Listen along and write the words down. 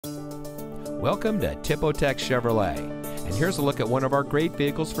Welcome to Tipotex Chevrolet, and here's a look at one of our great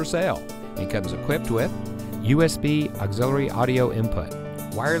vehicles for sale. It comes equipped with USB auxiliary audio input,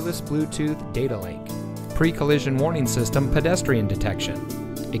 wireless Bluetooth data link, pre-collision warning system pedestrian detection,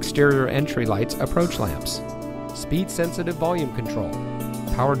 exterior entry lights approach lamps, speed-sensitive volume control,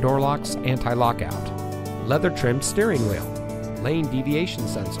 power door locks anti-lockout, leather-trimmed steering wheel, lane deviation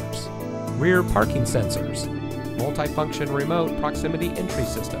sensors, rear parking sensors, multifunction remote proximity entry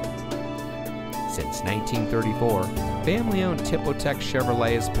system. Since 1934, family-owned Tipotex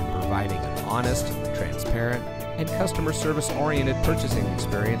Chevrolet has been providing an honest, transparent, and customer service-oriented purchasing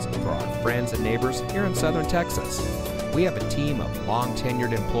experience for our friends and neighbors here in Southern Texas. We have a team of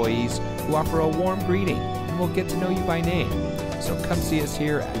long-tenured employees who offer a warm greeting and will get to know you by name. So come see us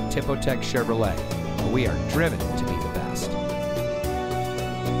here at Tipotex Chevrolet, where we are driven to be